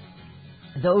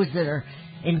 Those that are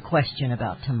in question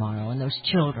about tomorrow, and those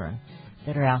children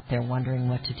that are out there wondering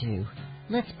what to do.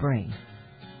 Let's bring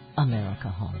America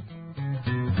home.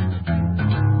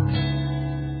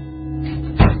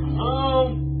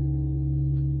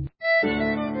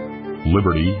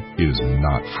 Liberty is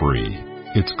not free.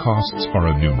 Its costs are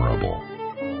innumerable.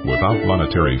 Without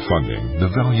monetary funding, the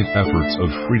valiant efforts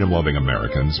of freedom-loving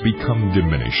Americans become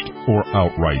diminished or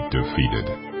outright defeated.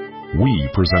 We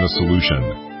present a solution,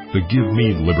 the Give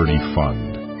Me Liberty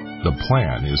Fund. The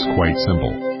plan is quite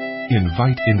simple.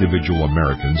 Invite individual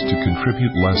Americans to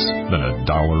contribute less than $1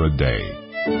 a day.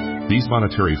 These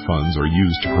monetary funds are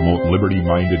used to promote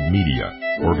liberty-minded media,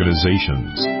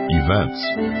 organizations, events,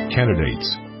 candidates,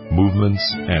 movements,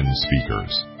 and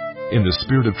speakers. In the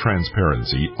spirit of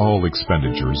transparency, all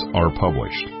expenditures are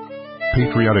published.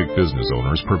 Patriotic business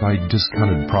owners provide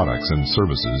discounted products and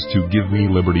services to Give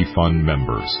Me Liberty Fund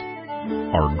members.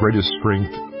 Our greatest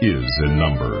strength is in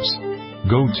numbers.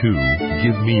 Go to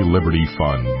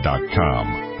GiveMeLibertyFund.com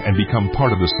and become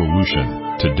part of the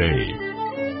solution today.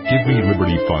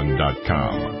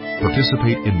 GiveMeLibertyFund.com.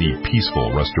 Participate in the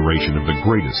peaceful restoration of the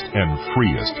greatest and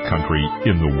freest country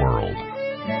in the world.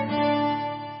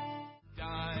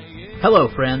 Hello,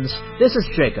 friends. This is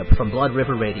Jacob from Blood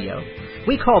River Radio.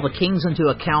 We call the kings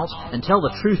into account and tell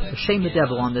the truth to shame the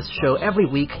devil on this show every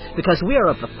week because we are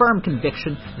of the firm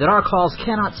conviction that our cause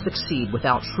cannot succeed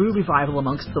without true revival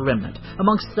amongst the remnant,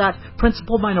 amongst that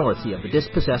principal minority of the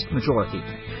dispossessed majority.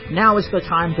 Now is the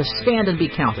time to stand and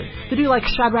be counted, to do like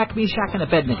Shadrach, Meshach, and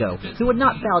Abednego, who would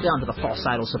not bow down to the false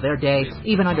idols of their day,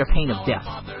 even under pain of death,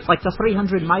 like the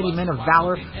 300 mighty men of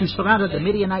valor who surrounded the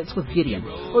Midianites with Gideon,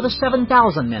 or the 7,000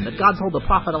 men that God told the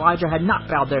prophet Elijah had not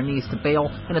bowed their knees to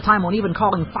Baal in a time when even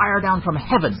calling fire down from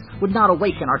heaven would not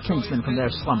awaken our kinsmen from their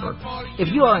slumber.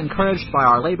 If you are encouraged by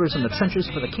our labors in the trenches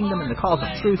for the kingdom and the cause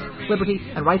of truth, liberty,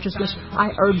 and righteousness,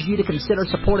 I urge you to consider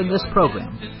supporting this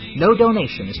program. No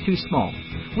donation is too small.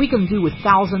 We can do with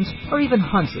thousands or even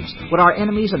hundreds what our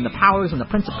enemies and the powers and the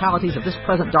principalities of this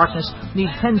present darkness need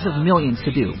tens of millions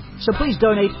to do. So please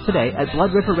donate today at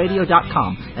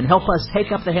bloodriverradio.com and help us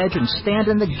take up the hedge and stand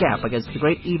in the gap against the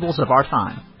great evils of our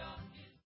time.